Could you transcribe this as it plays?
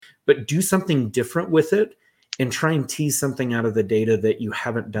but do something different with it and try and tease something out of the data that you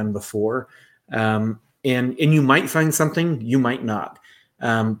haven't done before. And you might find something, you might not,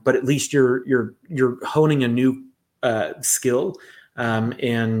 but at least you're honing a new skill,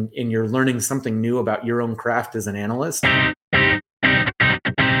 and you're learning something new about your own craft as an analyst.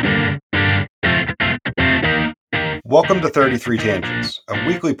 Welcome to 33 Tangents, a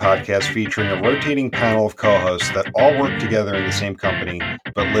weekly podcast featuring a rotating panel of co-hosts that all work together in the same company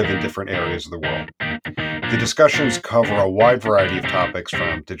but live in different areas of the world. The discussions cover a wide variety of topics,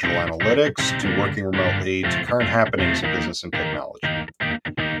 from digital analytics to working remotely to current happenings in business and technology.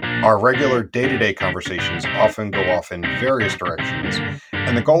 Our regular day-to-day conversations often go off in various directions,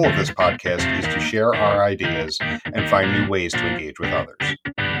 and the goal of this podcast is to share our ideas and find new ways to engage with others.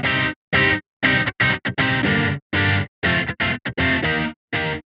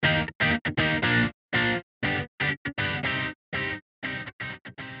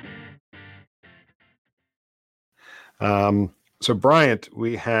 So Bryant,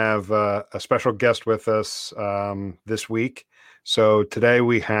 we have a special guest with us this week. So today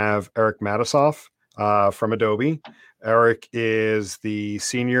we have Eric Matisoff from Adobe. Eric is the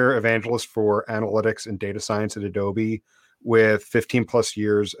Senior Evangelist for Analytics and Data Science at Adobe, with 15 plus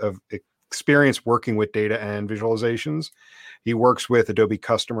years of experience working with data and visualizations. He works with Adobe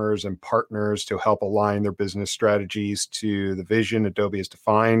customers and partners to help align their business strategies to the vision Adobe has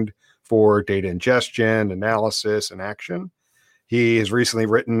defined for data ingestion, analysis, and action. He has recently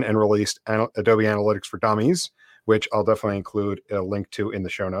written and released Adobe Analytics for Dummies, which I'll definitely include a link to in the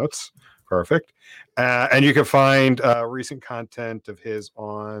show notes. Perfect. And you can find recent content of his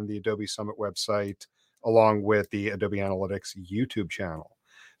on the Adobe Summit website, along with the Adobe Analytics YouTube channel.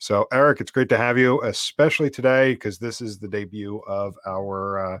 So, Eric, it's great to have you, especially today, because this is the debut of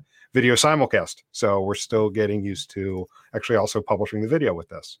our video simulcast. So we're still getting used to actually also publishing the video with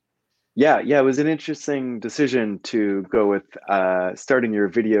this. Yeah, it was an interesting decision to go with starting your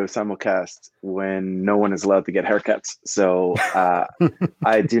video simulcast when no one is allowed to get haircuts. So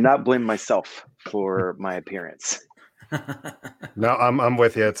I do not blame myself for my appearance. No, I'm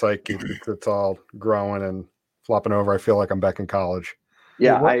with you. It's like it's all growing and flopping over. I feel like I'm back in college.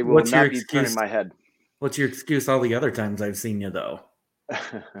 Yeah, I will not be turning my head. What's your excuse all the other times I've seen you, though?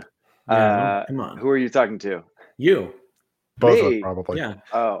 Come on. Who are you talking to? You. Both of us, probably. Yeah.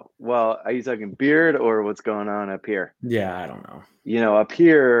 Oh, well, are you talking beard or what's going on up here? Yeah, I don't know. Up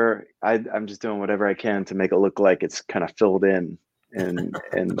here, I'm just doing whatever I can to make it look like it's kind of filled in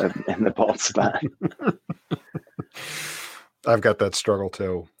the bald spot. I've got that struggle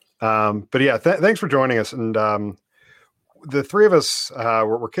too. But yeah, thanks for joining us. And the three of us,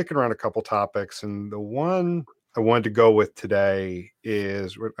 we're kicking around a couple topics, and the one I wanted to go with today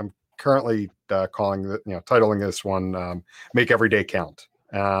is I'm currently titling this one "Make Every Day Count,"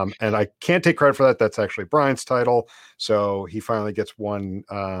 and I can't take credit for that. That's actually Brian's title, so he finally gets one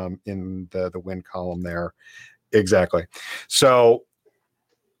in the win column there. Exactly. So,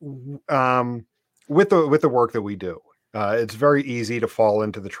 with the work that we do, it's very easy to fall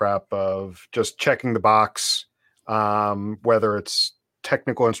into the trap of just checking the box, whether it's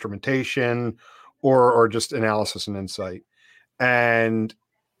technical instrumentation or just analysis and insight. And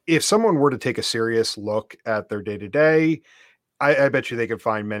if someone were to take a serious look at their day-to-day, I bet you they could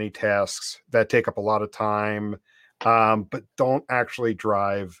find many tasks that take up a lot of time, but don't actually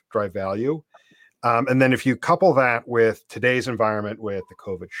drive value. And then if you couple that with today's environment, with the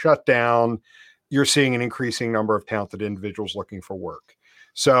COVID shutdown, you're seeing an increasing number of talented individuals looking for work.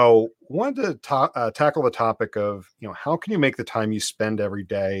 So wanted to tackle the topic of, how can you make the time you spend every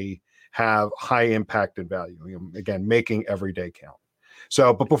day have high impact and value? Again, making every day count.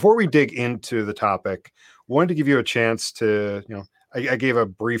 So, but before we dig into the topic, wanted to give you a chance to, I gave a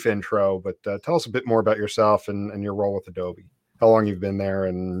brief intro, but tell us a bit more about yourself and your role with Adobe, how long you've been there,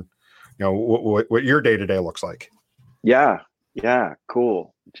 and what your day-to-day looks like. Yeah,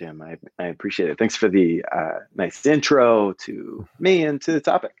 cool, Jim. I appreciate it. Thanks for the nice intro to me and to the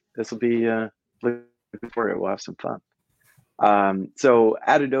topic. This will be looking forward. We'll have some fun. So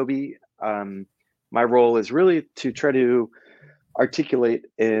at Adobe, my role is really to try to articulate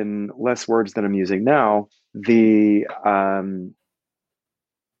in less words than I'm using now the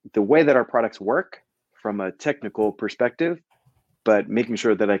way that our products work from a technical perspective, but making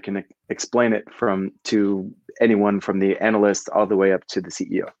sure that I can explain it to anyone from the analyst all the way up to the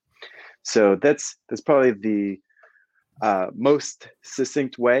CEO. So that's probably the most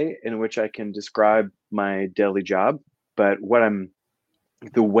succinct way in which I can describe my daily job. But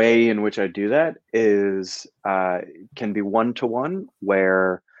the way in which I do that is can be one-to-one,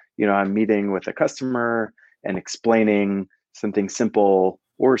 where I'm meeting with a customer and explaining something simple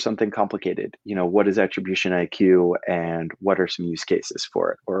or something complicated. What is attribution IQ and what are some use cases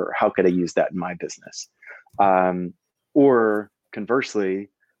for it? Or how could I use that in my business? Or conversely,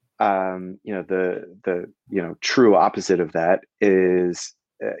 the true opposite of that is,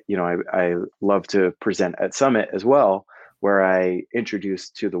 I love to present at Summit as well, where I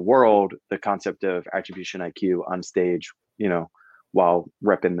introduce to the world the concept of attribution IQ on stage, while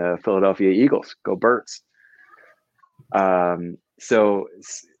repping the Philadelphia Eagles. Go Birds. So,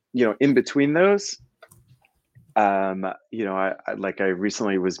 in between those, I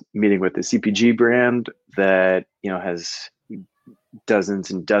recently was meeting with a CPG brand that, has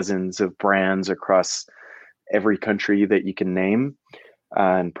dozens and dozens of brands across every country that you can name,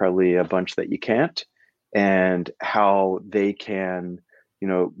 and probably a bunch that you can't, and how they can,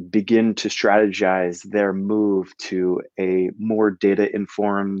 begin to strategize their move to a more data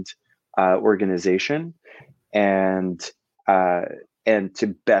informed organization, and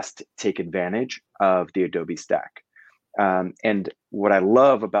to best take advantage of the Adobe stack. And what I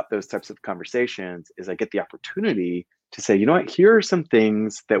love about those types of conversations is I get the opportunity to say, here are some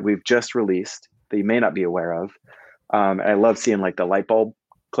things that we've just released that you may not be aware of. And I love seeing like the light bulb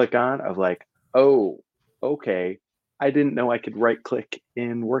click on of like, oh, okay, I didn't know I could right click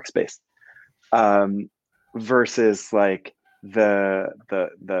in Workspace. Versus like the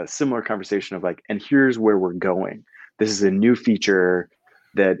similar conversation of like, and here's where we're going. This is a new feature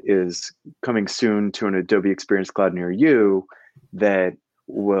that is coming soon to an Adobe Experience Cloud near you that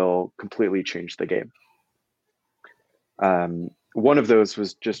will completely change the game. One of those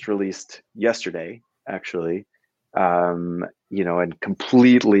was just released yesterday, actually, and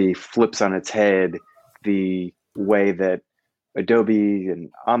completely flips on its head the way that Adobe and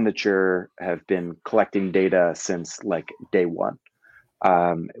Omniture have been collecting data since like day one.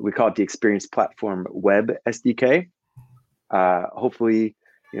 We call it the Experience Platform Web SDK. Hopefully,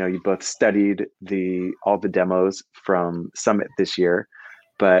 you both studied all the demos from Summit this year,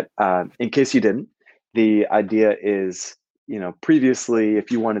 but in case you didn't, the idea is, previously,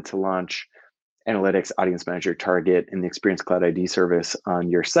 if you wanted to launch Analytics, Audience Manager, Target, and the Experience Cloud ID service on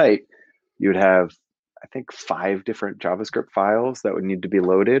your site, you would have, I think, 5 different JavaScript files that would need to be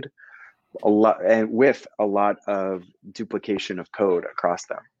loaded, with a lot of duplication of code across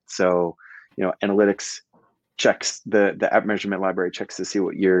them. So, Analytics checks the app measurement library checks to see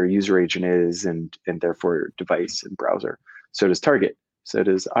what your user agent is and therefore your device and browser. So does Target. So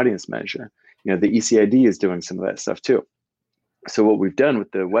does Audience Manager. The ECID is doing some of that stuff too. So what we've done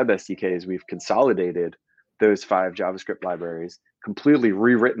with the Web SDK is we've consolidated those 5 JavaScript libraries, completely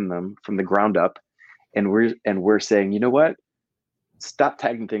rewritten them from the ground up, and we're saying, what? Stop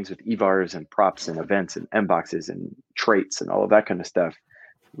tagging things with evars and props and events and mboxes and traits and all of that kind of stuff.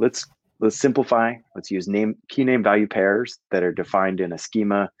 Let's simplify. Let's use key name value pairs that are defined in a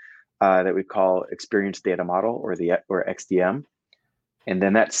schema that we call Experience Data Model or XDM, and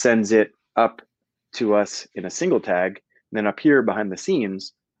then that sends it up to us in a single tag. And then up here behind the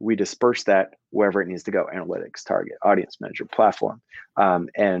scenes, we disperse that wherever it needs to go: Analytics, Target, Audience Manager, Platform,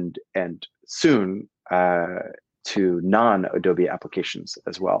 and soon to non-Adobe applications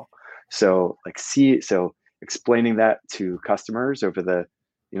as well. So explaining that to customers over the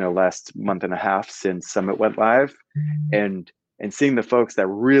last month and a half since Summit went live, and seeing the folks that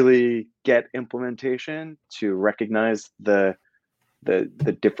really get implementation to recognize the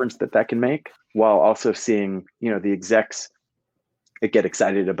difference that can make, while also seeing the execs that get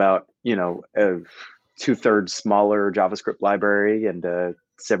excited about a 2/3 smaller JavaScript library and a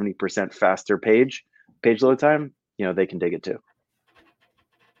 70% faster page load time, they can dig it too.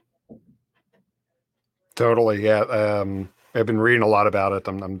 Totally, yeah. I've been reading a lot about it.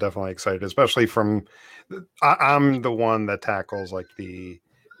 I'm definitely excited, especially I'm the one that tackles like the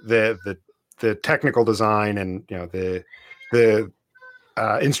technical design and the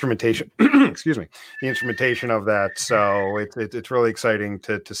instrumentation. Excuse me, the instrumentation of that. So it's really exciting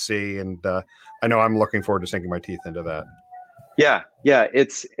to see, and I know I'm looking forward to sinking my teeth into that. Yeah,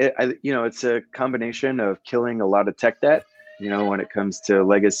 it's a combination of killing a lot of tech debt, when it comes to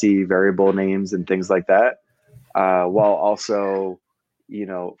legacy variable names and things like that, while also,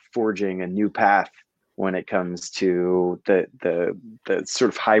 forging a new path when it comes to the sort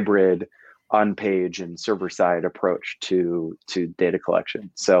of hybrid on-page and server-side approach to data collection.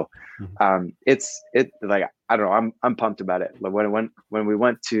 So it's like, I don't know, I'm pumped about it. When we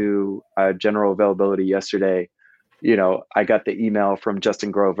went to general availability yesterday, I got the email from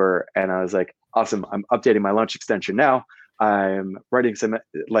Justin Grover, and I was like, awesome, I'm updating my launch extension now. I'm writing some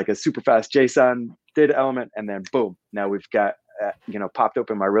like a super fast JSON data element, and then boom, now we've got popped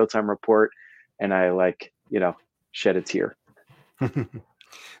open my real-time report, and I shed a tear.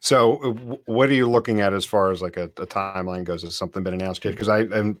 So what are you looking at as far as like a timeline goes? Has something been announced yet? Because I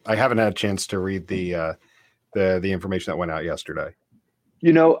haven't had a chance to read the information that went out yesterday.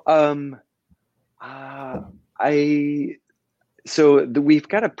 We've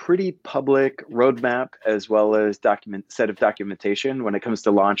got a pretty public roadmap as well as set of documentation when it comes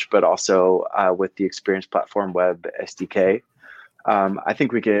to launch, but also with the Experience Platform Web SDK. I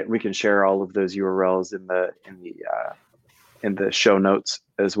think we can share all of those URLs in the show notes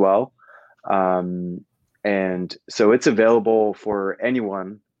as well. And so it's available for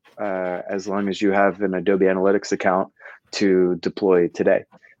anyone as long as you have an Adobe Analytics account to deploy today.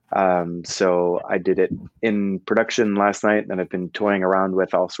 So I did it in production last night, and I've been toying around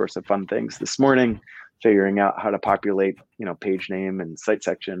with all sorts of fun things this morning, figuring out how to populate, page name and site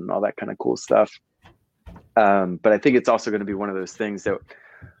section and all that kind of cool stuff. But I think it's also going to be one of those things that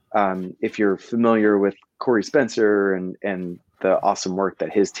if you're familiar with Corey Spencer and the awesome work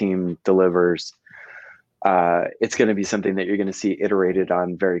that his team delivers, it's going to be something that you're going to see iterated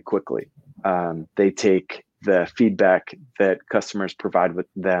on very quickly. They take the feedback that customers provide with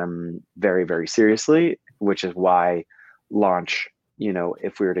them very, very seriously, which is why launch,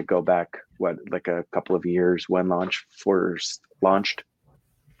 if we were to go back, like a couple of years when launch first launched,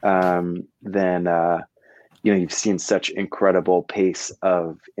 then you've seen such incredible pace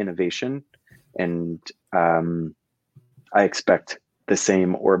of innovation, and I expect the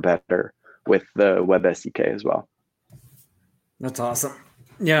same or better with the Web SDK as well. That's awesome.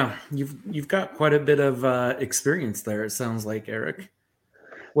 Yeah, you've got quite a bit of experience there, it sounds like, Eric.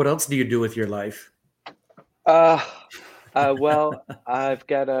 What else do you do with your life? Well, I've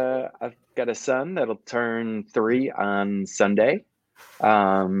got a son that'll turn 3 on Sunday.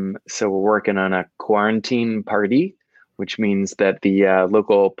 So we're working on a quarantine party, which means that the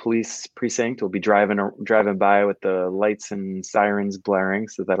local police precinct will be driving by with the lights and sirens blaring.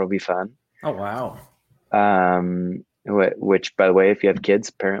 So that'll be fun. Oh, wow. Which, by the way, if you have kids,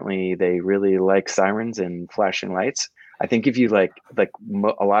 apparently they really like sirens and flashing lights. I think if you like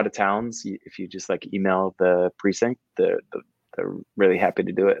a lot of towns, if you just email the precinct, they're really happy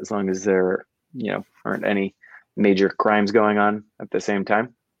to do it as long as there aren't any major crimes going on at the same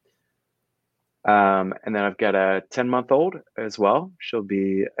time. And then I've got a 10-month-old as well. She'll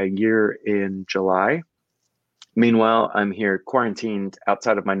be a year in July. Meanwhile, I'm here quarantined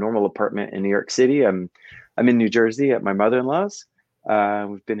outside of my normal apartment in New York City. I'm in New Jersey at my mother-in-law's.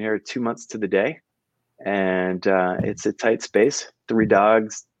 We've been here 2 months to the day, and it's a tight space. 3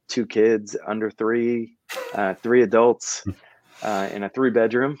 dogs, 2 kids under 3, 3 adults in a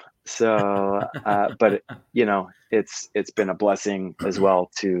 3-bedroom. So, but it's been a blessing as well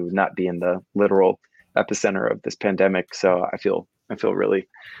to not be in the literal epicenter of this pandemic. So I feel really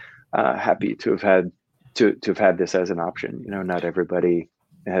happy to have had this as an option. Not everybody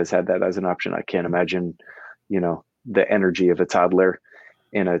has had that as an option. I can't imagine, the energy of a toddler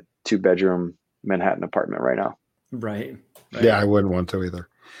in a 2-bedroom Manhattan apartment right now. Right. Yeah, I wouldn't want to either.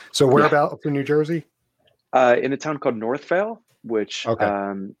 So whereabouts in New Jersey? In a town called Northvale, which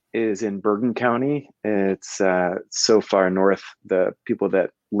is in Bergen County. It's so far north. The people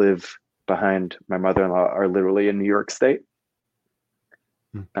that live behind my mother-in-law are literally in New York State.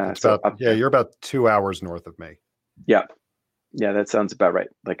 You're about 2 hours north of me. Yeah, that sounds about right.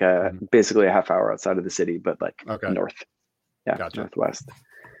 Basically a half hour outside of the city, but north. Yeah, gotcha. Northwest.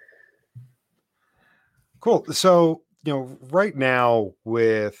 Cool. So, right now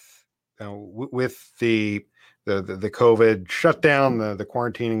with the COVID shutdown, the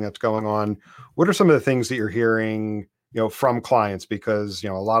quarantining that's going on, what are some of the things that you're hearing, from clients? Because,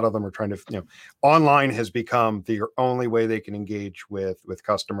 a lot of them are trying to, online has become the only way they can engage with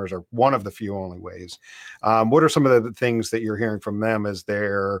customers, or one of the few only ways. What are some of the things that you're hearing from them as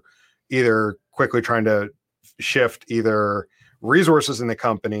they're either quickly trying to shift either resources in the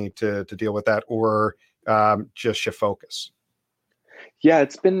company to deal with that, or just shift focus? Yeah,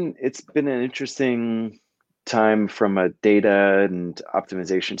 it's been an interesting time from a data and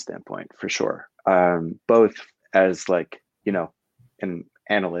optimization standpoint, for sure. Both as an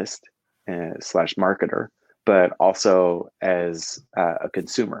analyst / marketer, but also as a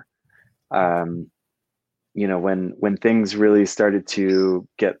consumer. When things really started to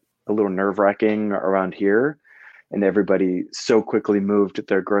get a little nerve-wracking around here, and everybody so quickly moved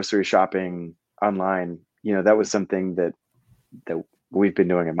their grocery shopping online, that was something that we've been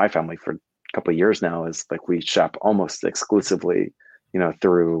doing in my family for a couple of years now. Is we shop almost exclusively,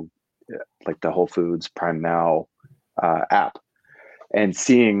 through the Whole Foods Prime Now app, and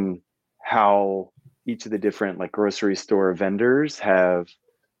seeing how each of the different grocery store vendors have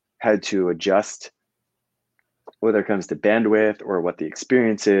had to adjust whether it comes to bandwidth or what the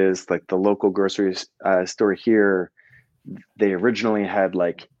experience is. Like the local grocery store here, they originally had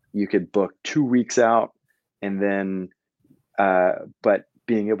like you could book 2 weeks out, and then but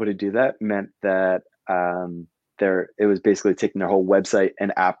being able to do that meant that it was basically taking their whole website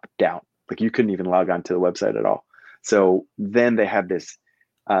and app down. Like you couldn't even log on to the website at all. So then they had this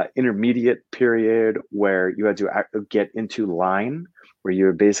intermediate period where you had to get into line, where you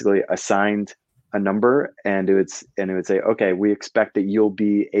were basically assigned a number, and it would say, okay, we expect that you'll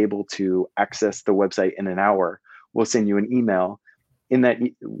be able to access the website in an hour. We'll send you an email. In that,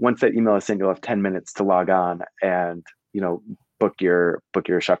 once that email is sent, you'll have 10 minutes to log on and book your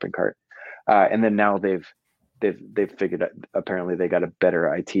shopping cart. And then now they've figured out, apparently they got a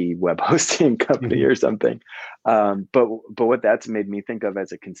better IT web hosting company or something. But what that's made me think of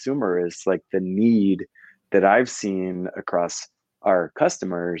as a consumer is like the need that I've seen across our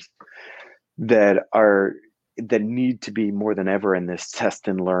customers that need to be more than ever in this test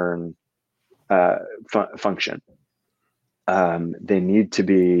and learn function. They need to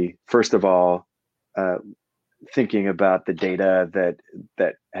be, first of all, thinking about the data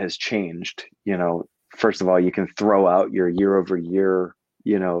that has changed. First of all, you can throw out your year over year,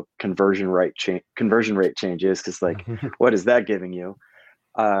 conversion rate changes, because like, what is that giving you?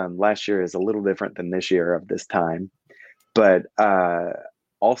 Last year is a little different than this year of this time, but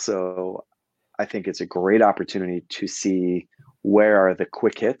also I think it's a great opportunity to see where are the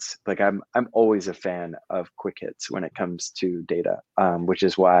quick hits. Like I'm always a fan of quick hits when it comes to data, which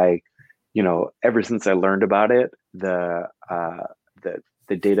is why, ever since I learned about it, the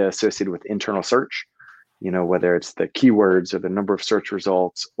data associated with internal search, whether it's the keywords or the number of search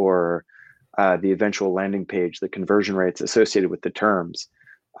results or the eventual landing page, the conversion rates associated with the terms,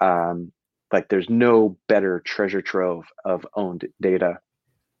 like there's no better treasure trove of owned data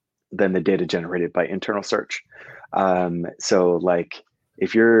than the data generated by internal search. So like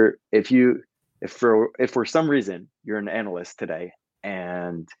if for some reason you're an analyst today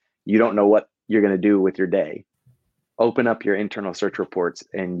and you don't know what you're going to do with your day, open up your internal search reports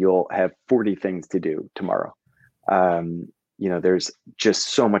and you'll have 40 things to do tomorrow. There's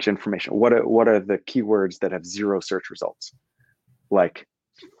just so much information. What are the keywords that have 0 search results? Like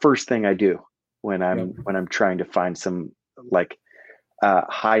first thing I do when I'm trying to find some like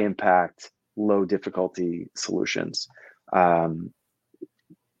high impact, low difficulty solutions. Could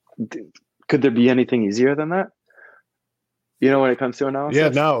there be anything easier than that? When it comes to analysis? Yeah,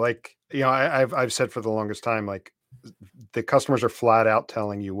 no, like, I've said for the longest time, like the customers are flat out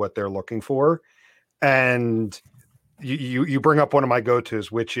telling you what they're looking for. And you bring up one of my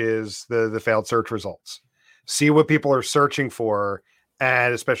go-tos, which is the failed search results. See what people are searching for.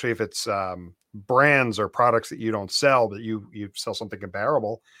 And especially if it's brands or products that you don't sell, but you sell something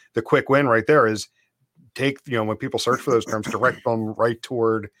comparable, the quick win right there is take, when people search for those terms, direct them right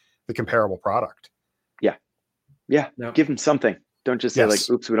toward the comparable product. Yeah. No. Give them something. Don't just say like,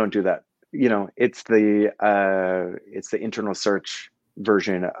 oops, we don't do that. It's the internal search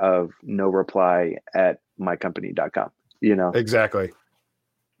version of no reply at mycompany.com, Exactly.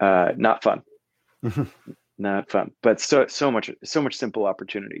 Not fun. Not fun, but so much simple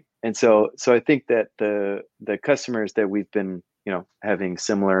opportunity. And so I think that the customers that we've been, having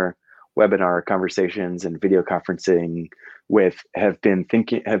similar webinar conversations and video conferencing with have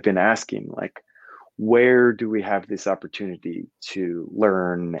been asking like, where do we have this opportunity to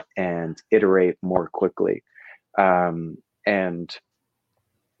learn and iterate more quickly? And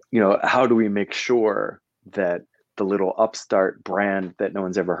how do we make sure that the little upstart brand that no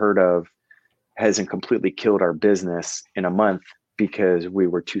one's ever heard of hasn't completely killed our business in a month because we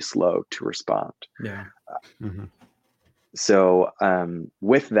were too slow to respond? Yeah. So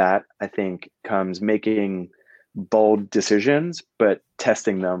with that, I think comes making bold decisions, but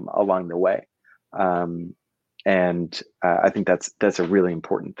testing them along the way. And I think that's a really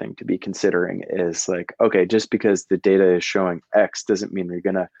important thing to be considering is like, okay, just because the data is showing X doesn't mean you're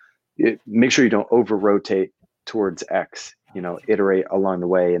going to make sure you don't over rotate towards X, iterate along the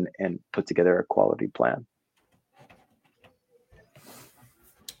way and put together a quality plan.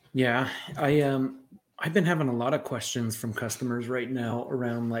 Yeah. I've been having a lot of questions from customers right now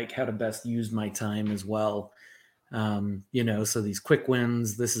around like how to best use my time as well. So these quick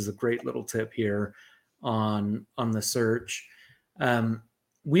wins, this is a great little tip here on the search.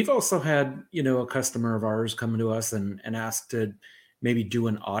 We've also had, a customer of ours come to us and ask to maybe do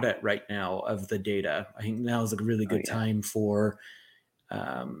an audit right now of the data. I think now is a really good time for,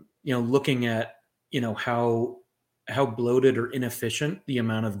 looking at, how bloated or inefficient the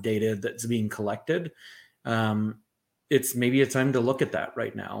amount of data that's being collected. It's maybe a time to look at that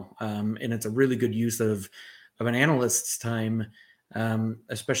right now. And it's a really good use of an analyst's time,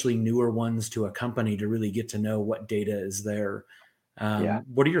 especially newer ones to a company, to really get to know what data is there.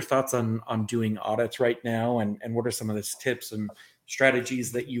 What are your thoughts on doing audits right now, and what are some of those tips and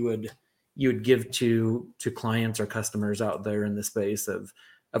strategies that you would give to clients or customers out there in the space of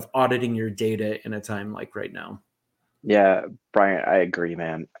auditing your data in a time like right now? Yeah, Brian, I agree,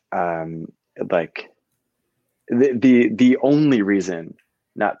 man. Like the only reason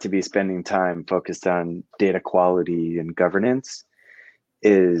not to be spending time focused on data quality and governance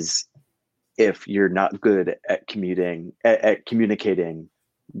is if you're not good at communicating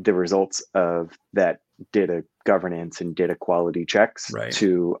the results of that data governance and data quality checks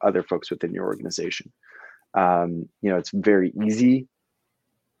to other folks within your organization. It's very easy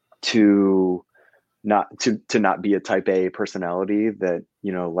to not be a type A personality that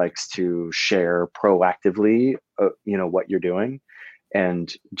likes to share proactively what you're doing.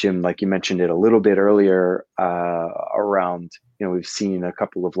 And Jim, like you mentioned it a little bit earlier, around we've seen a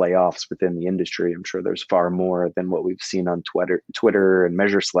couple of layoffs within the industry. I'm sure there's far more than what we've seen on Twitter and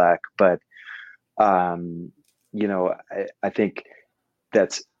Measure Slack, but I think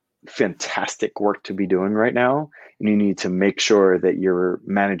that's fantastic work to be doing right now. And you need to make sure that your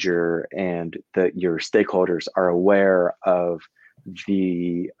manager and that your stakeholders are aware of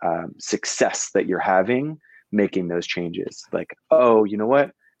the success that you're having making those changes. Like, oh, you know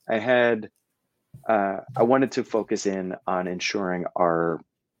what? I wanted to focus in on ensuring our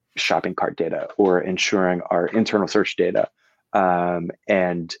shopping cart data or ensuring our internal search data.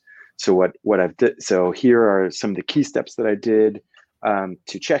 And so what I've did, so here are some of the key steps that I did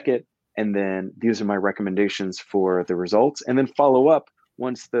to check it. And then these are my recommendations for the results, and then follow up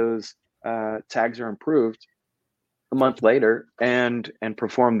once those tags are improved a month later and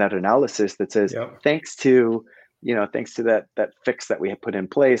perform that analysis that says, thanks to that fix that we have put in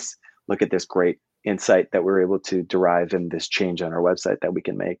place, look at this great insight that we're able to derive in this change on our website that we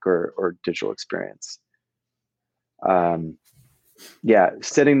can make or digital experience.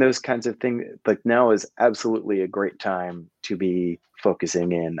 Setting those kinds of things, like now is absolutely a great time to be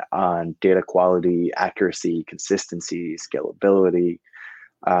focusing in on data quality, accuracy, consistency, scalability.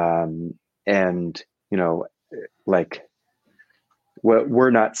 And we're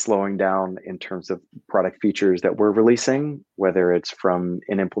not slowing down in terms of product features that we're releasing, whether it's from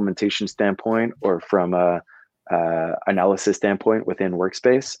an implementation standpoint or from a analysis standpoint within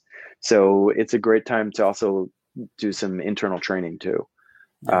Workspace. So it's a great time to also do some internal training too.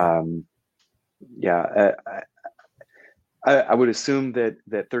 I would assume that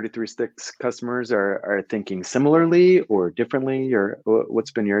 33Sticks customers are thinking similarly or differently, or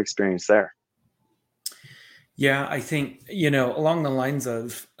what's been your experience there? Yeah, I think, along the lines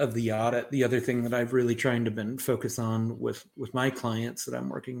of the audit, the other thing that I've really trying to been focus on with my clients that I'm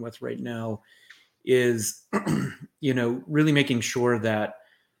working with right now is, really making sure that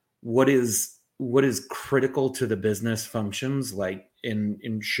what is critical to the business functions, like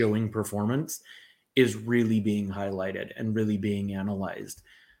in showing performance, is really being highlighted and really being analyzed.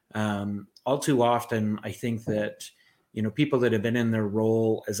 All too often, I think that people that have been in their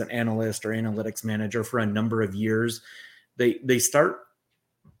role as an analyst or analytics manager for a number of years, they start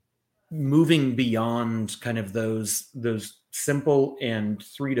moving beyond kind of those simple and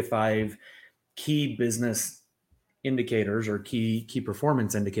 3 to 5 key business indicators or key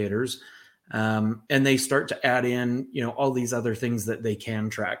performance indicators. And they start to add in, all these other things that they can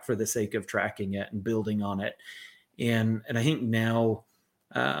track for the sake of tracking it and building on it. And I think now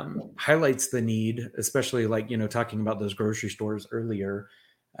highlights the need, especially like, talking about those grocery stores earlier.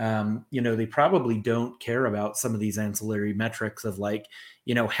 They probably don't care about some of these ancillary metrics of like,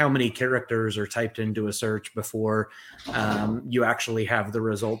 how many characters are typed into a search before you actually have the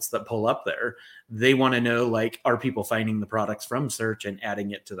results that pull up there. They want to know, like, are people finding the products from search and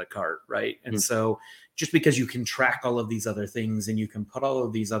adding it to the cart, right? And so just because you can track all of these other things and you can put all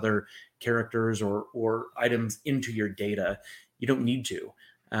of these other characters or items into your data, you don't need to.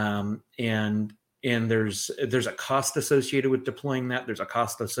 And there's a cost associated with deploying that. There's a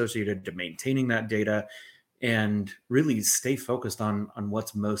cost associated to maintaining that data, and really stay focused on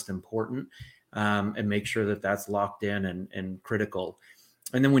what's most important, and make sure that that's locked in and critical.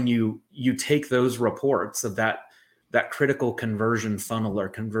 And then when you take those reports of that critical conversion funnel or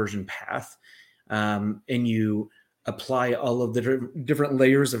conversion path, and you apply all of the different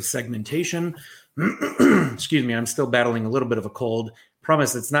layers of segmentation. Excuse me, I'm still battling a little bit of a cold.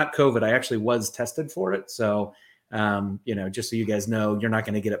 Promise it's not COVID. I actually was tested for it. So, just so you guys know, you're not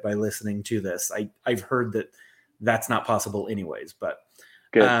going to get it by listening to this. I've heard that that's not possible anyways, but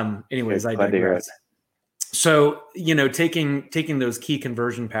anyways, I digress. So, taking those key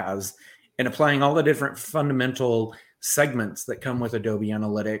conversion paths and applying all the different fundamental segments that come with Adobe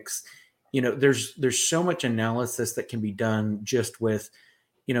Analytics, there's so much analysis that can be done just with,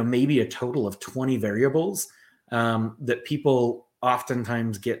 maybe a total of 20 variables, that people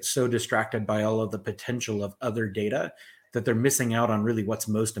oftentimes get so distracted by all of the potential of other data that they're missing out on really what's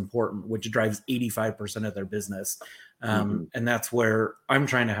most important, which drives 85% of their business. And that's where I'm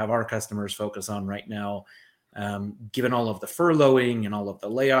trying to have our customers focus on right now. Given all of the furloughing and all of the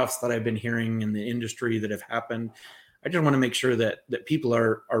layoffs that I've been hearing in the industry that have happened, I just want to make sure that people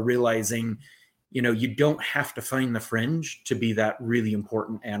are realizing, you don't have to find the fringe to be that really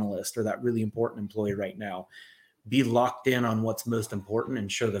important analyst or that really important employee right now. Be locked in on what's most important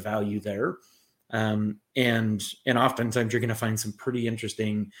and show the value there. And oftentimes you're going to find some pretty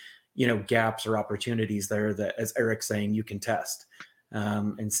interesting, gaps or opportunities there that, as Eric's saying, you can test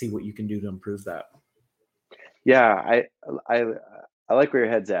and see what you can do to improve that. Yeah, I like where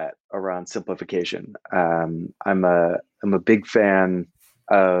your head's at around simplification. I'm a big fan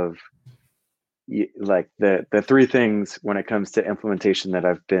of like the three things when it comes to implementation that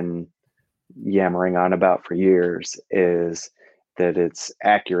I've been yammering on about for years is that it's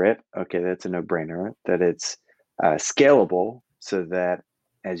accurate. Okay, that's a no-brainer. That it's scalable, so that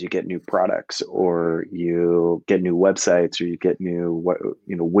as you get new products or you get new websites or you get new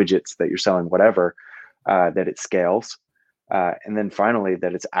widgets that you're selling, whatever, that it scales. And then finally,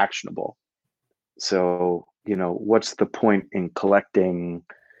 that it's actionable. So, what's the point in collecting,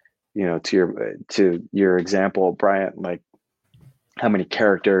 to your example, Bryant, like how many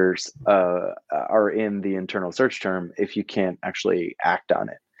characters are in the internal search term if you can't actually act on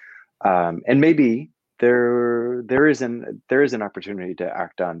it? And maybe there is an opportunity to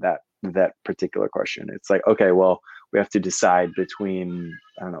act on that particular question. It's like, okay, well, we have to decide between,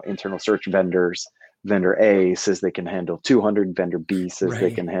 I don't know, internal search vendors. Vendor A says they can handle 200, vendor B says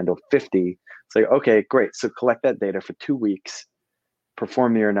they can handle 50. It's like, okay, great. So collect that data for 2 weeks,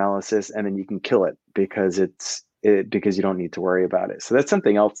 perform your analysis, and then you can kill it because because you don't need to worry about it. So that's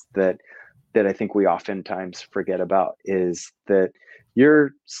something else that I think we oftentimes forget about, is that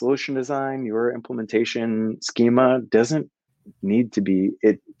your solution design, your implementation schema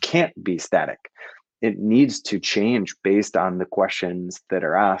it can't be static. It needs to change based on the questions that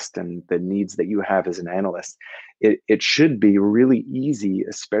are asked and the needs that you have as an analyst. It should be really easy,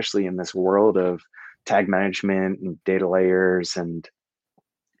 especially in this world of tag management and data layers and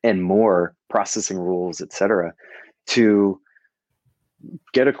more processing rules, et cetera, to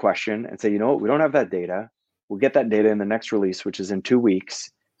get a question and say, you know what, we don't have that data. We'll get that data in the next release, which is in 2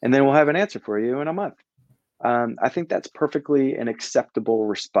 weeks, and then we'll have an answer for you in a month. I think that's perfectly an acceptable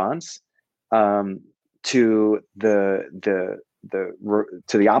response to the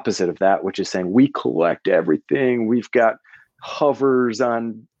opposite of that, which is saying we collect everything. We've got hovers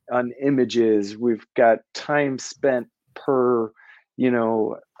on images. We've got time spent per,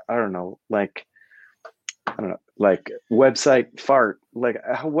 like website fart, like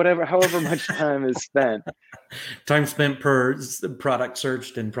however much time is spent. Time spent per product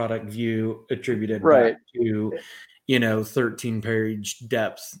searched and product view attributed right back to, 13-page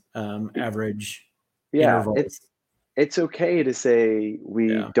depth average. Yeah, intervals. It's okay to say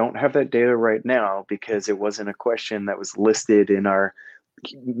we don't have that data right now because it wasn't a question that was listed in our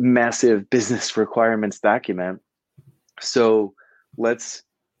massive business requirements document. So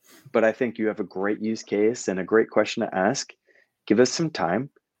but I think you have a great use case and a great question to ask. Give us some time.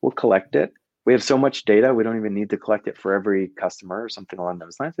 We'll collect it. We have so much data, we don't even need to collect it for every customer or something along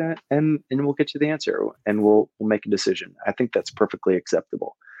those lines. And we'll get you the answer and we'll make a decision. I think that's perfectly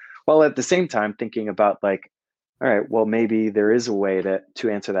acceptable. While at the same time thinking about like, all right, well, maybe there is a way to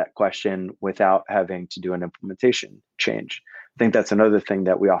answer that question without having to do an implementation change. I think that's another thing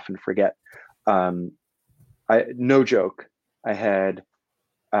that we often forget. No joke, I had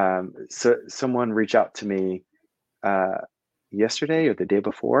someone reach out to me yesterday or the day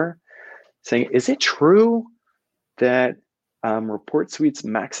before saying, is it true that report suites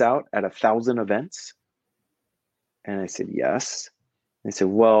max out at 1,000 events? And I said, yes. And I said,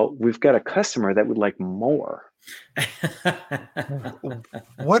 well, we've got a customer that would like more.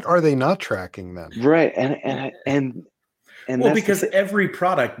 What are they not tracking then? Right. And well, because every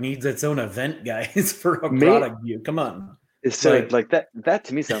product needs its own event, guys, for a product view. Come on. So like that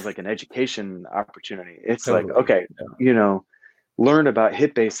to me sounds like an education opportunity. It's totally. Like, okay, learn about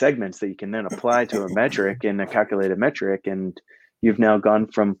hit-based segments that you can then apply to a metric in a calculated metric. And you've now gone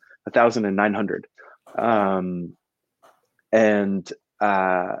from 1,000 to 900.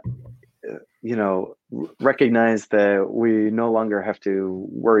 Recognize that we no longer have to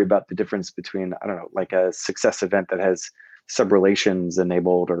worry about the difference between, I don't know, like a success event that has subrelations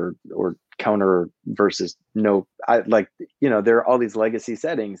enabled or counter versus no. There are all these legacy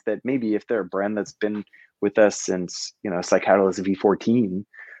settings that maybe if they're a brand that's been with us since, Cycatalyst V14,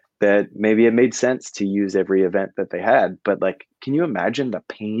 that maybe it made sense to use every event that they had. But like, can you imagine the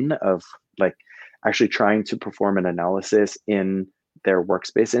pain of like actually trying to perform an analysis in their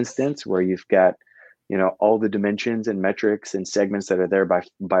workspace instance where you've got, all the dimensions and metrics and segments that are there by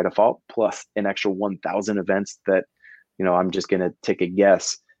default, plus an extra 1,000 events that, I'm just going to take a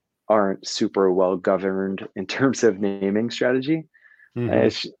guess, aren't super well governed in terms of naming strategy.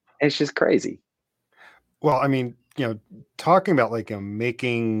 Mm-hmm. It's just crazy. Well, I mean, talking about like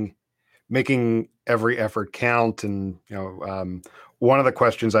making every effort count, and one of the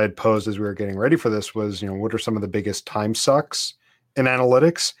questions I had posed as we were getting ready for this was, what are some of the biggest time sucks in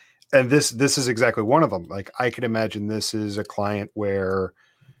analytics? And this is exactly one of them. Like, I could imagine this is a client where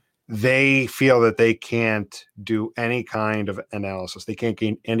they feel that they can't do any kind of analysis. They can't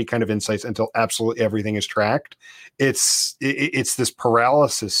gain any kind of insights until absolutely everything is tracked. It's this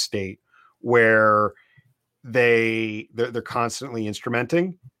paralysis state where they're constantly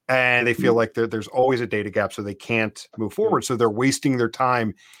instrumenting, and they feel like there's always a data gap, so they can't move forward. So they're wasting their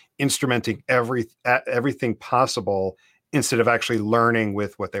time instrumenting everything possible instead of actually learning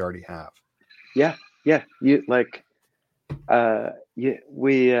with what they already have. Yeah. You like, a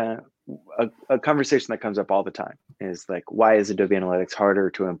conversation that comes up all the time is like, why is Adobe Analytics harder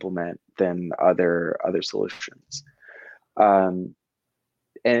to implement than other solutions? And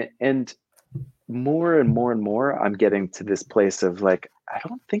more and more and more, I'm getting to this place of like, I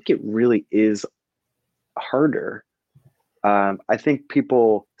don't think it really is harder. I think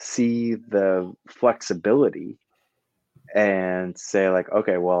people see the flexibility and say like,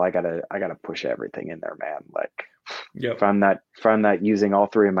 okay, well, I gotta push everything in there, man. Like, yep. if I'm not using all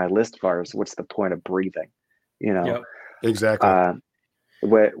three of my list bars, what's the point of breathing? Yep. Exactly.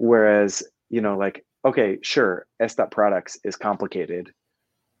 Whereas, like, okay, sure, S.products is complicated,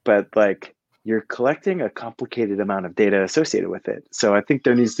 but like, you're collecting a complicated amount of data associated with it. So I think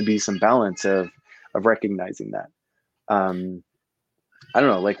there needs to be some balance of recognizing that. I don't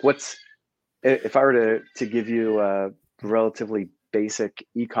know, like, if I were to give you a relatively basic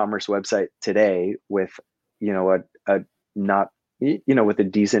e-commerce website today with, with a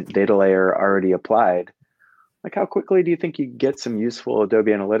decent data layer already applied, like, how quickly do you think you get some useful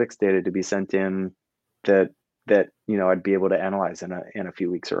Adobe Analytics data to be sent in that I'd be able to analyze in a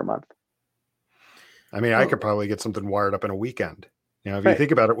few weeks or a month? I mean, I could probably get something wired up in a weekend. If you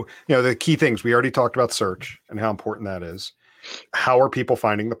think about it, the key things, we already talked about search and how important that is. How are people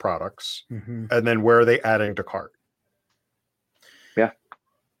finding the products? Mm-hmm. And then where are they adding to cart?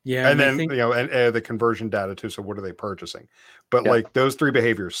 Yeah. And then, and the conversion data too. So what are they purchasing? But like those three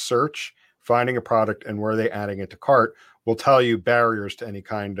behaviors, search, finding a product, and where are they adding it to cart, will tell you barriers to any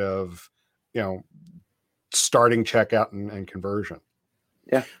kind of, starting checkout and conversion.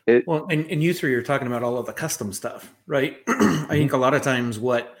 Yeah. Well, and you three are talking about all of the custom stuff, right? I think a lot of times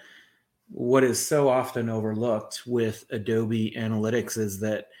what is so often overlooked with Adobe Analytics is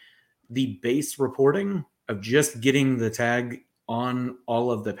that the base reporting of just getting the tag on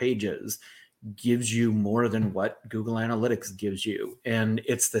all of the pages gives you more than what Google Analytics gives you. And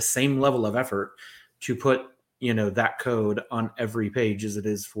it's the same level of effort to put, that code on every page as it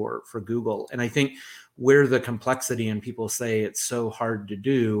is for Google. And I think where the complexity and people say it's so hard to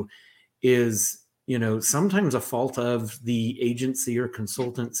do is, sometimes a fault of the agency or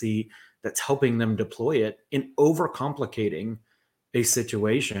consultancy that's helping them deploy it in overcomplicating a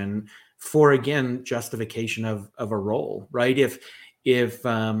situation for, again, justification of a role, right? If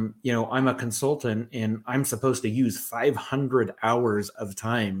I'm a consultant and I'm supposed to use 500 hours of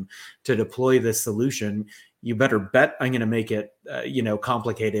time to deploy this solution, you better bet I'm going to make it,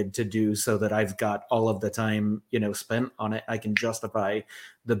 complicated to do so that I've got all of the time, spent on it. I can justify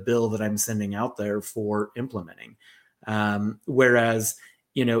the bill that I'm sending out there for implementing. Whereas,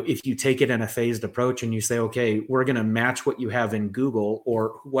 if you take it in a phased approach and you say, okay, we're going to match what you have in Google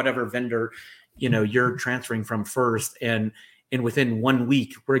or whatever vendor, you're transferring from first, and within 1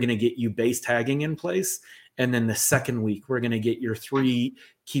 week, we're going to get you base tagging in place. And then the second week, we're going to get your 3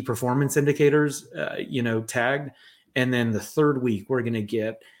 key performance indicators, tagged. And then the third week, we're going to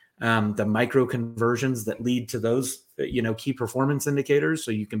get the micro conversions that lead to those, key performance indicators.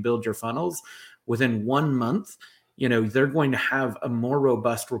 So you can build your funnels within 1 month. They're going to have a more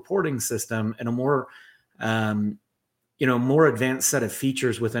robust reporting system and a more, more advanced set of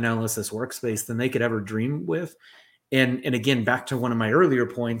features with Analysis Workspace than they could ever dream with. And again, back to one of my earlier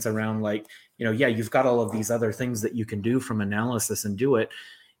points around like, you've got all of these other things that you can do from analysis and do it.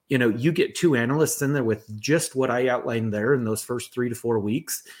 you get 2 analysts in there with just what I outlined there in those first 3 to 4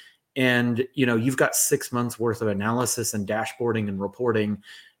 weeks. And, you've got 6 months worth of analysis and dashboarding and reporting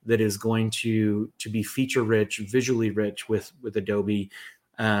that is going to be feature rich, visually rich with Adobe,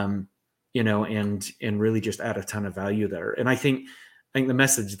 and really just add a ton of value there. And I think the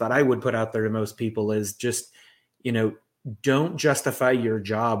message that I would put out there to most people is just, don't justify your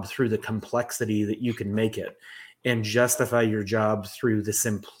job through the complexity that you can make it, and justify your job through the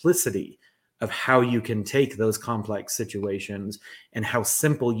simplicity of how you can take those complex situations and how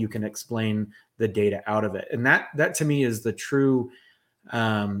simple you can explain the data out of it. And that to me is the true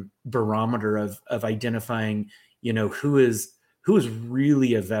barometer of identifying, who is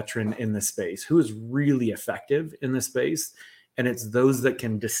really a veteran in the space, who is really effective in the space. And it's those that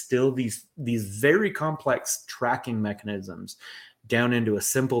can distill these very complex tracking mechanisms down into a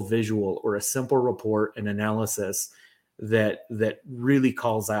simple visual or a simple report and analysis that really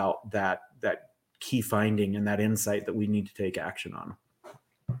calls out that key finding and that insight that we need to take action on.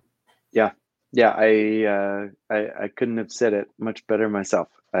 Yeah, I couldn't have said it much better myself.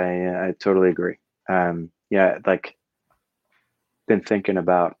 I totally agree. Like, been thinking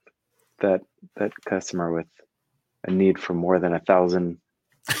about that customer with a need for more than 1,000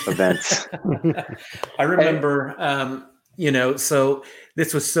 events. I remember, so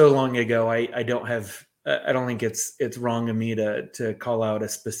this was so long ago. I don't think it's wrong of me to call out a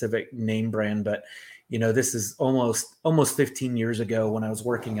specific name brand, but this is almost 15 years ago when I was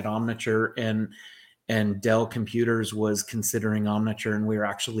working at Omniture, and Dell Computers was considering Omniture, and we were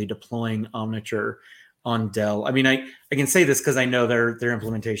actually deploying Omniture on Dell. I mean, I can say this because I know their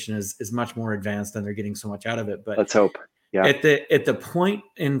implementation is much more advanced and they're getting so much out of it. But let's hope. Yeah. At the point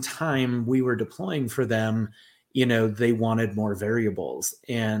in time we were deploying for them, they wanted more variables,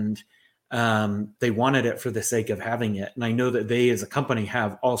 and they wanted it for the sake of having it. And I know that they, as a company,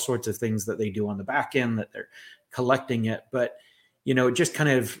 have all sorts of things that they do on the back end that they're collecting it. But, it just kind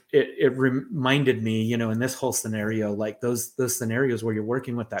of, it reminded me, in this whole scenario, like those scenarios where you're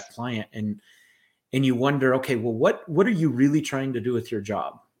working with that client and you wonder, okay, well, what are you really trying to do with your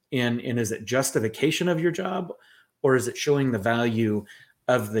job? And is it justification of your job, or is it showing the value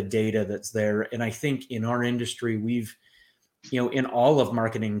of the data that's there? And I think in our industry, we've, in all of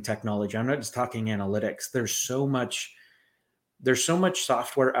marketing technology, I'm not just talking analytics, there's so much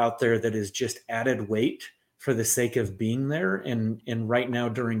software out there that is just added weight for the sake of being there. And right now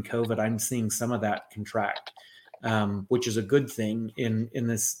during COVID, I'm seeing some of that contract, which is a good thing in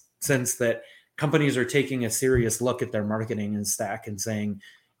this sense that companies are taking a serious look at their marketing and stack and saying,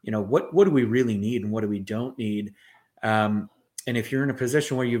 what do we really need and what do we don't need? And if you're in a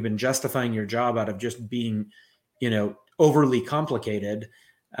position where you've been justifying your job out of just being, overly complicated,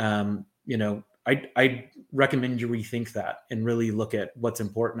 I recommend you rethink that and really look at what's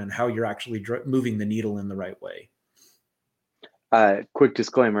important and how you're actually moving the needle in the right way. Quick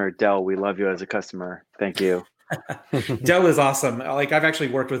disclaimer, Dell, we love you as a customer. Thank you. Dell is awesome. Like, I've actually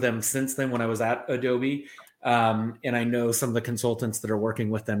worked with them since then when I was at Adobe. And I know some of the consultants that are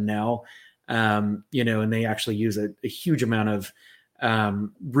working with them now, and they actually use a huge amount of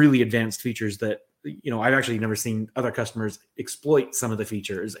really advanced features that, I've actually never seen other customers exploit some of the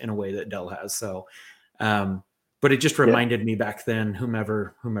features in a way that Dell has. So, but it just reminded me back then,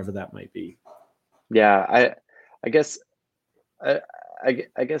 whomever that might be. Yeah. I guess, what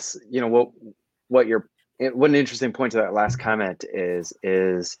an interesting point to that last comment is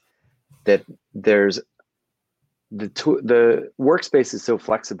that there's the workspace is so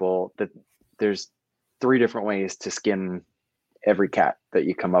flexible that there's 3 different ways to skin every cat that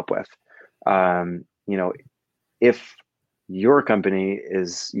you come up with. If your company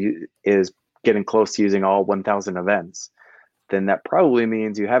is getting close to using all 1,000 events, then that probably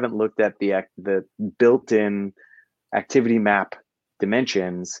means you haven't looked at the built-in activity map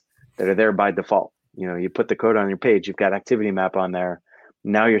dimensions that are there by default. You put the code on your page, you've got activity map on there.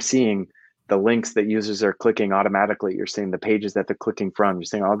 Now you're seeing the links that users are clicking automatically. You're seeing the pages that they're clicking from. You're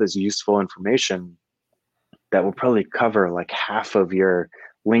seeing all this useful information that will probably cover like half of your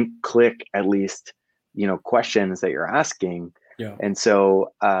link click, at least, questions that you're asking. Yeah. And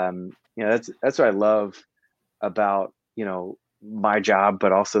so, that's what I love about, my job,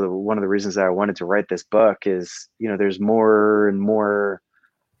 but also one of the reasons that I wanted to write this book is, there's more and more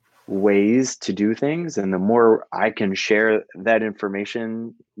ways to do things. And the more I can share that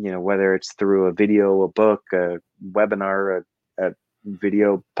information, whether it's through a video, a book, a webinar, a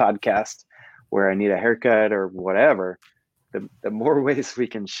video podcast where I need a haircut or whatever, the more ways we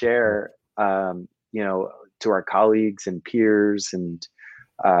can share, to our colleagues and peers and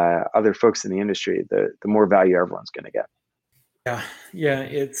other folks in the industry, the more value everyone's going to get. Yeah,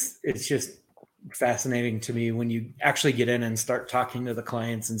 it's just fascinating to me when you actually get in and start talking to the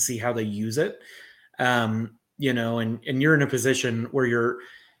clients and see how they use it. And you're in a position where you're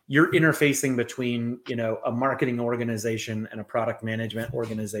interfacing between, a marketing organization and a product management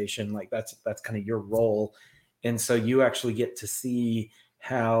organization. Like that's kind of your role. And so you actually get to see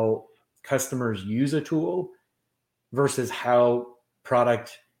how customers use a tool versus how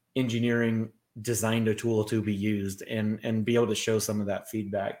product engineering designed a tool to be used, and be able to show some of that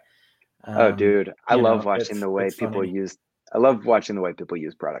feedback. Oh, dude, I love watching It's the way people funny. use. I love watching the way people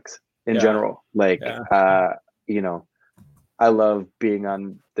use products in Yeah. general. Like, Yeah. you know, I love being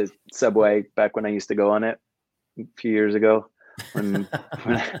on the subway back when I used to go on it a few years ago, when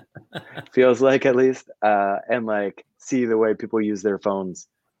it feels like at least, and like see the way people use their phones,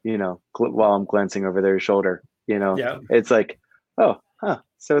 while I'm glancing over their shoulder. Yeah. It's like, oh, huh.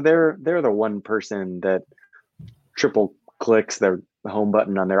 So they're the one person that triple clicks their home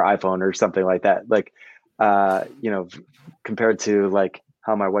button on their iPhone or something like that. Like, compared to like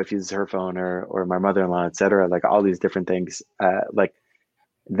how my wife uses her phone or my mother-in-law, et cetera, like all these different things. Like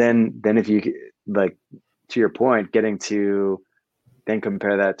then if you like, to your point, getting to then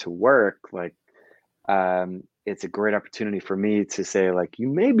compare that to work, like, it's a great opportunity for me to say, like, you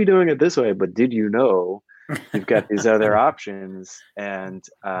may be doing it this way, but did you know you've got these other options? And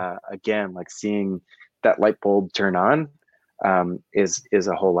again, like seeing that light bulb turn on, is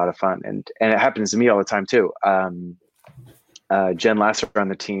a whole lot of fun, and it happens to me all the time too. Jen Lasser on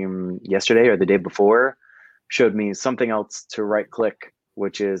the team yesterday or the day before showed me something else to right click,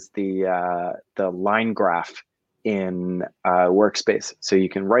 which is the line graph in Workspace. So you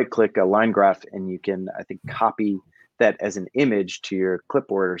can right click a line graph and you can, I think, copy that as an image to your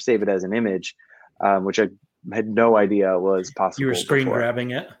clipboard or save it as an image, which I had no idea was possible. You were screen before.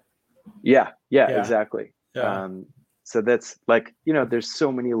 grabbing it. Yeah, exactly. Yeah. So that's like, there's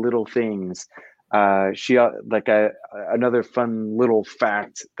so many little things. Another fun little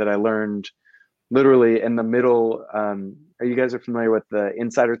fact that I learned literally in the middle. Are you guys familiar with the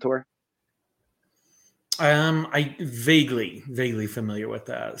Insider Tour? I vaguely familiar with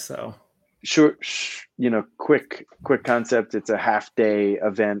that. So Sure. Quick concept. It's a half-day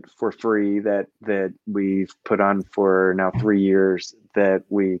event for free that we've put on for now 3 years, that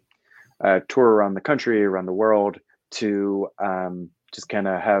we tour around the country, around the world, to just kind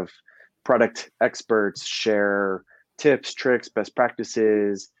of have product experts share tips, tricks, best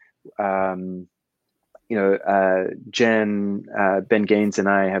practices. Jen, Ben Gaines, and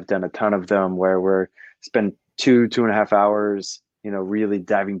I have done a ton of them where we're spend 2.5 hours, really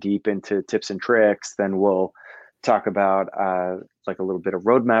diving deep into tips and tricks. Then we'll talk about like a little bit of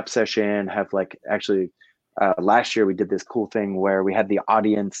roadmap session. Have like actually last year we did this cool thing where we had the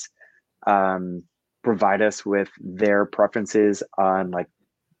audience provide us with their preferences on like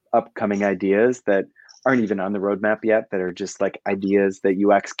upcoming ideas that aren't even on the roadmap yet, that are just like ideas that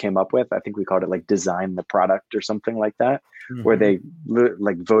UX came up with. I think we called it like design the product or something like that, where they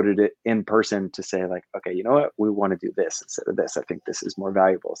like voted it in person to say like, okay, you know what, we want to do this instead of this. I think this is more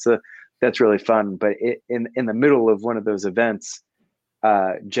valuable. So that's really fun. But in the middle of one of those events,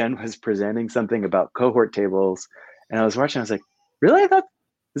 Jen was presenting something about cohort tables, and I was watching. I was like, really?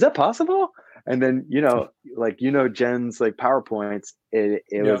 Is that possible? And then, Jen's like PowerPoints, it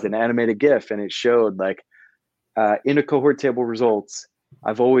was an animated GIF, and it showed like in a cohort table results,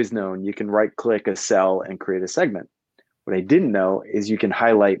 I've always known you can right click a cell and create a segment. What I didn't know is you can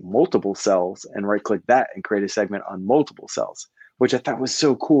highlight multiple cells and right click that and create a segment on multiple cells, which I thought was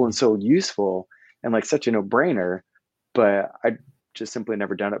so cool and so useful and like such a no-brainer, but I just simply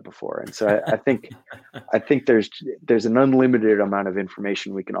never done it before. And so I think there's an unlimited amount of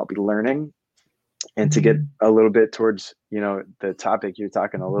information we can all be learning. And to get a little bit towards, the topic you're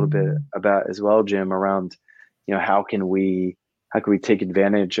talking a little bit about as well, Jim, around, how can we take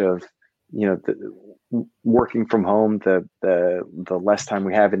advantage of, the working from home, the less time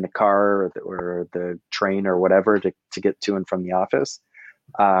we have in the car or the train or whatever to get to and from the office.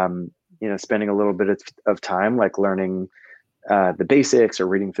 Spending a little bit of time like learning the basics, or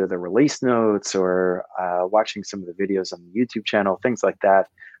reading through the release notes, or watching some of the videos on the YouTube channel, things like that.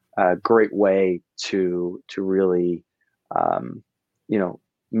 Great way to really,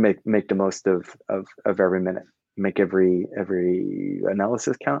 make the most of every minute, make every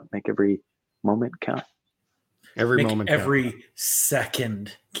analysis count, make every moment count. Every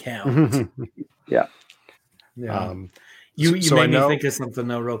second count. Yeah. You made me think of something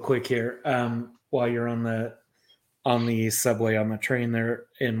though, real quick here. While you're on the subway, on the train there,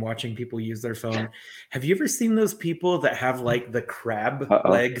 and watching people use their phone. Have you ever seen those people that have like the crab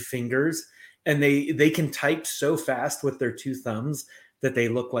leg fingers, and they can type so fast with their two thumbs that they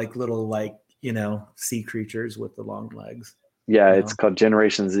look like little, like, sea creatures with the long legs. Yeah, it's called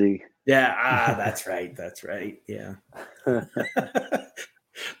Generation Z. Yeah, that's right. Yeah.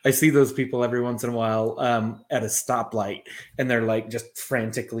 I see those people every once in a while at a stoplight, and they're like just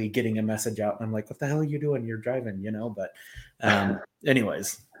frantically getting a message out. And I'm like, what the hell are you doing? You're driving, But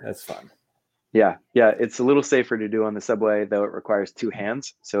anyways, that's fun. Yeah. It's a little safer to do on the subway, though it requires two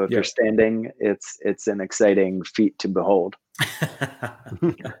hands. So if you're standing, it's an exciting feat to behold.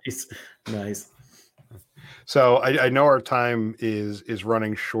 Nice. So I know our time is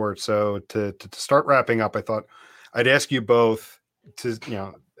running short. So to start wrapping up, I thought I'd ask you both to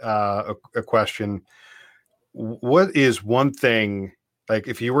a question. What is one thing, like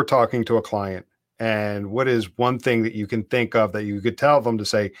if you were talking to a client, and what is one thing that you can think of that you could tell them to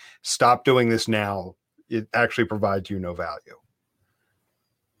say, stop doing this now? It actually provides you no value.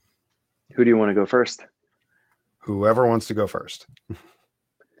 Who do you want to go first? Whoever wants to go first.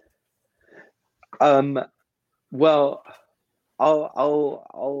 Well,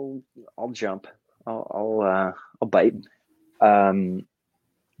 I'll jump. I'll bite. And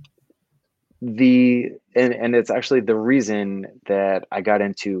it's actually the reason that I got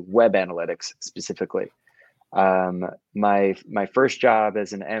into web analytics specifically. My first job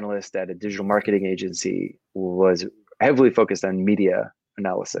as an analyst at a digital marketing agency was heavily focused on media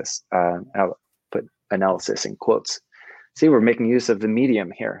analysis. I'll put analysis in quotes. See, we're making use of the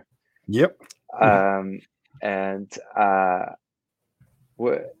medium here. Yep. I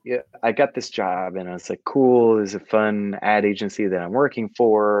got this job and I was like, cool, this is a fun ad agency that I'm working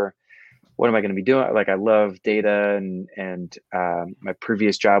for. What am I going to be doing? Like, I love data, and my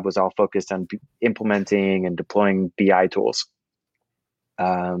previous job was all focused on implementing and deploying BI tools.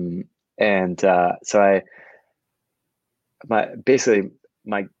 So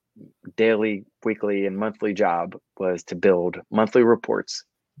my daily, weekly, and monthly job was to build monthly reports,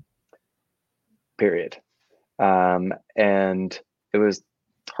 period. And it was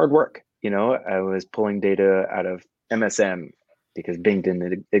hard work. I was pulling data out of MSN because Bing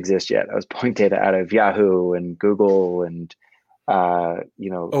didn't exist yet. I was pulling data out of Yahoo and Google and,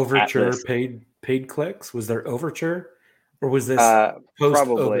 Overture, Atlas. paid clicks. Was there Overture, or was this post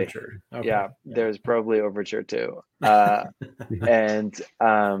probably Overture? Okay. Yeah, there's probably Overture too. And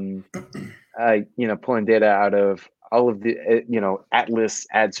pulling data out of all of the Atlas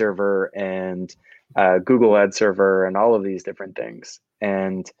ad server and Google ad server and all of these different things.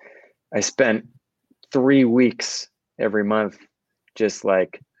 And I spent 3 weeks every month just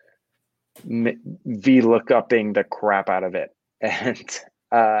like VLOOKUPing the crap out of it. And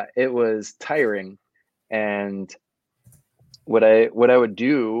it was tiring. And what I would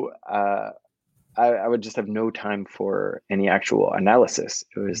do, I would just have no time for any actual analysis.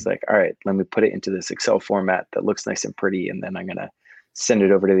 It was like, all right, let me put it into this Excel format that looks nice and pretty, and then I'm going to send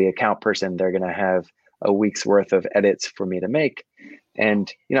it over to the account person. They're going to have a week's worth of edits for me to make.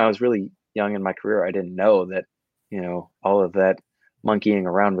 And, I was really young in my career. I didn't know that, all of that monkeying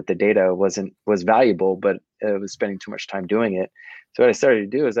around with the data was valuable, but I was spending too much time doing it. So what I started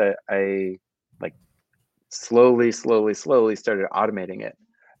to do is I like slowly started automating it.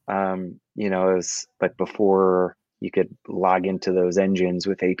 It was like before you could log into those engines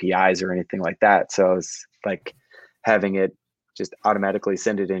with APIs or anything like that. So I was like having it just automatically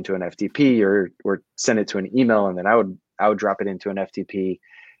send it into an FTP or send it to an email, and then I would drop it into an FTP.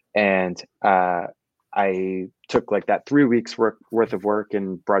 And I took like that 3 weeks worth of work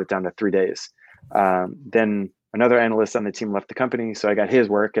and brought it down to 3 days. Then another analyst on the team left the company, so I got his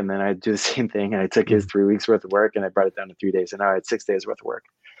work, and then I do the same thing. And I took his 3 weeks worth of work and I brought it down to 3 days, and now I had 6 days worth of work.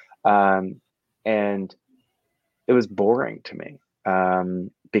 And it was boring to me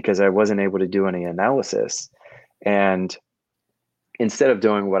because I wasn't able to do any analysis. And instead of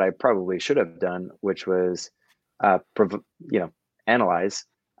doing what I probably should have done, which was, analyze,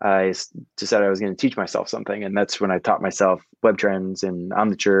 I decided I was going to teach myself something. And that's when I taught myself Web Trends and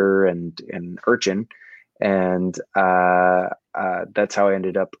Omniture and Urchin. And that's how I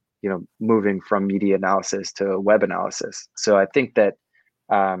ended up, moving from media analysis to web analysis. So I think that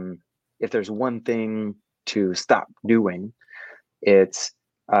if there's one thing to stop doing, it's,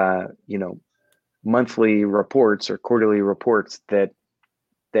 monthly reports or quarterly reports that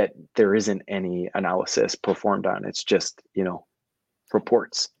there isn't any analysis performed on. It's just,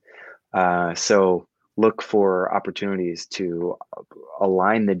 reports. So look for opportunities to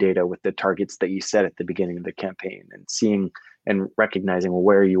align the data with the targets that you set at the beginning of the campaign, and seeing and recognizing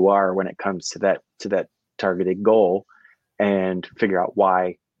where you are when it comes to that targeted goal, and figure out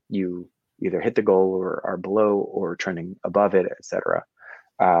why you either hit the goal or are below or trending above it, etc.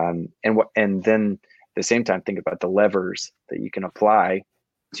 And then at the same time, think about the levers that you can apply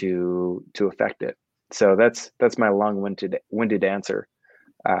to affect it. So that's my long-winded answer.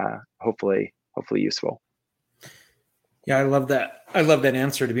 Hopefully useful. Yeah, I love that. I love that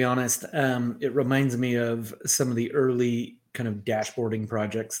answer, to be honest. It reminds me of some of the early kind of dashboarding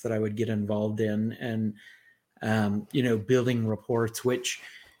projects that I would get involved in, and building reports, which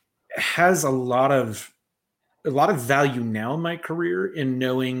has a lot of value now in my career in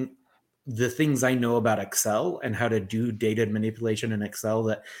knowing the things I know about Excel and how to do data manipulation in Excel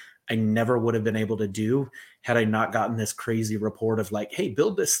that I never would have been able to do had I not gotten this crazy report of like, hey,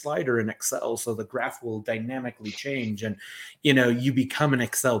 build this slider in Excel so the graph will dynamically change. And, you become an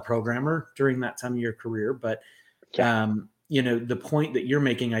Excel programmer during that time of your career. But, the point that you're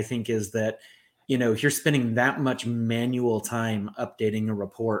making, I think, is that, if you're spending that much manual time updating a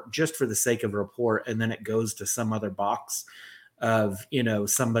report just for the sake of a report, and then it goes to some other box of,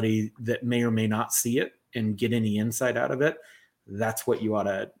 somebody that may or may not see it and get any insight out of it, that's what you ought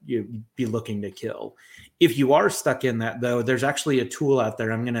to be looking to kill. If you are stuck in that, though, there's actually a tool out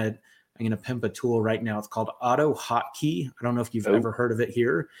there. I'm gonna pimp a tool right now. It's called AutoHotkey. I don't know if you've ever heard of it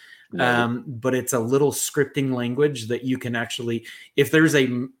here, but it's a little scripting language that you can actually, if there's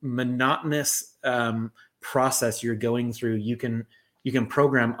a monotonous process you're going through, you can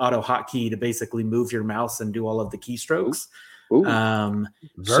program AutoHotkey to basically move your mouse and do all of the keystrokes. Cool.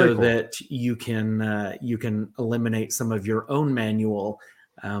 That you can eliminate some of your own manual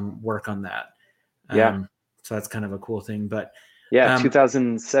work on that. So that's kind of a cool thing. But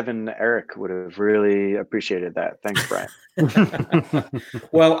 2007 Eric would have really appreciated that. Thanks, Brian.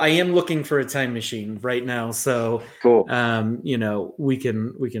 Well, I am looking for a time machine right now, so cool. We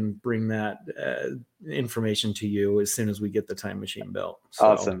can bring that information to you as soon as we get the time machine built.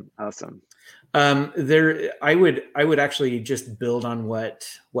 So, awesome. I would actually just build on what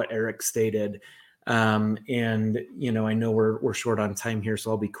Eric stated, and I know we're short on time here,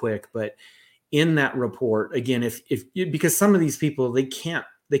 so I'll be quick. But in that report, again, because some of these people they can't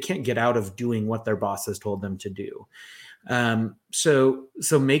get out of doing what their boss has told them to do, so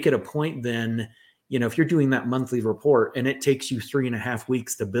make it a point then. If you're doing that monthly report and it takes you 3.5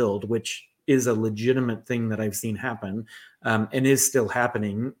 weeks to build, which is a legitimate thing that I've seen happen, and is still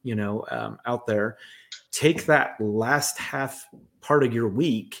happening, out there. Take that last half part of your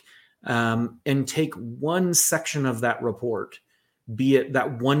week, and take one section of that report, be it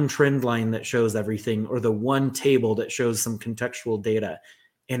that one trend line that shows everything or the one table that shows some contextual data,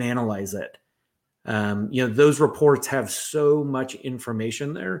 and analyze it. Those reports have so much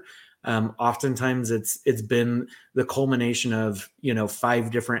information there. Oftentimes it's been the culmination of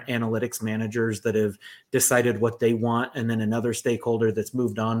 5 different analytics managers that have decided what they want, and then another stakeholder that's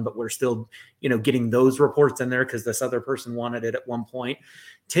moved on, but we're still getting those reports in there because this other person wanted it at one point.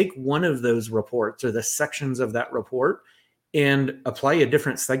 Take one of those reports or the sections of that report and apply a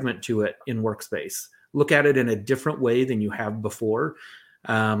different segment to it in Workspace. Look at it in a different way than you have before.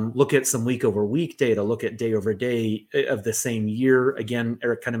 Look at some week over week data, look at day over day of the same year. Again,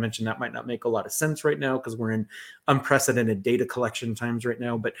 Eric kind of mentioned that might not make a lot of sense right now because we're in unprecedented data collection times right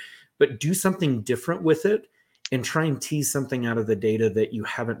now, but do something different with it and try and tease something out of the data that you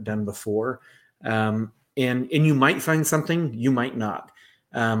haven't done before. And you might find something, you might not.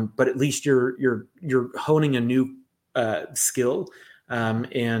 But at least you're honing a new skill,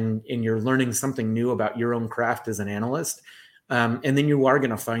 and you're learning something new about your own craft as an analyst. And then you are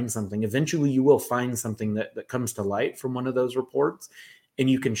going to find something. Eventually, you will find something that comes to light from one of those reports, and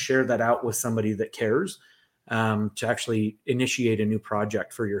you can share that out with somebody that cares, to actually initiate a new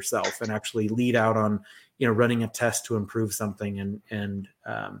project for yourself and actually lead out on, running a test to improve something and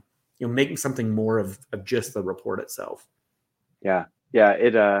making something more of just the report itself. Yeah.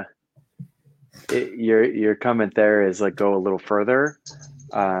 Your comment there is like go a little further.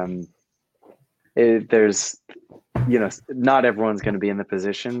 There's not everyone's going to be in the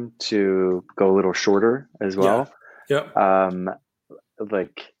position to go a little shorter as well. Yeah.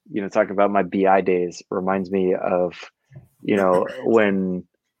 Talking about my BI days reminds me of, when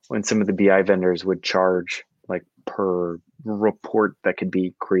some of the BI vendors would charge like per report that could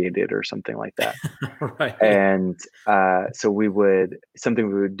be created or something like that. Right. And something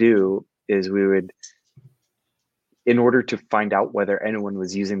we would do is in order to find out whether anyone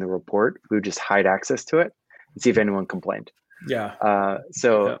was using the report, we would just hide access to it and see if anyone complained. Yeah.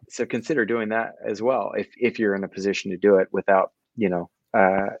 So consider doing that as well. If you're in a position to do it without,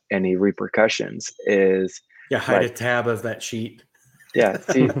 any repercussions, hide a tab of that sheet. Yeah.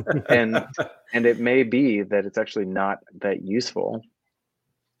 See, and it may be that it's actually not that useful.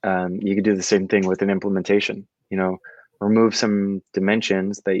 You could do the same thing with an implementation, remove some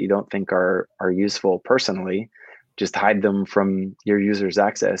dimensions that you don't think are useful personally. Just hide them from your user's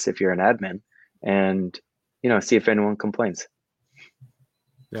access if you're an admin, and see if anyone complains.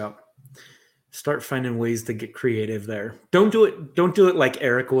 Yeah. Start finding ways to get creative there. Don't do it like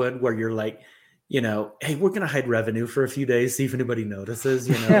Eric would, where you're like, hey, we're gonna hide revenue for a few days, see if anybody notices.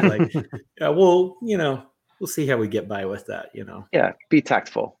 We'll see how we get by with that. Yeah, be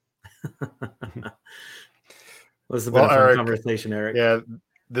tactful. Was a bit of a conversation, Eric. Yeah,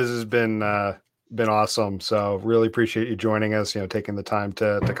 this has been awesome. So really appreciate you joining us. Taking the time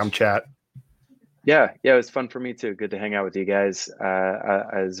to come chat. Yeah, it was fun for me too. Good to hang out with you guys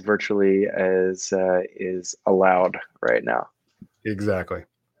as virtually as is allowed right now. Exactly.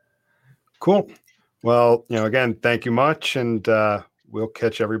 Cool. Well, again, thank you much, and we'll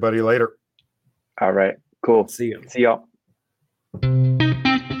catch everybody later. All right. Cool. See you. See y'all.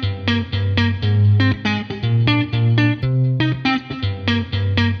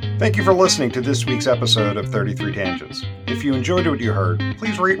 Thank you for listening to this week's episode of 33 Tangents. If you enjoyed what you heard,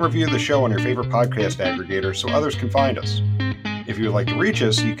 please rate and review the show on your favorite podcast aggregator so others can find us. If you would like to reach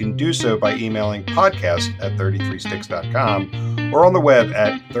us, you can do so by emailing podcast@33sticks.com or on the web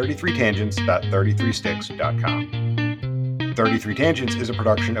at 33tangents.33sticks.com. 33 Tangents is a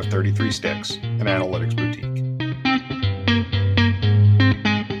production of 33 Sticks, an analytics boutique.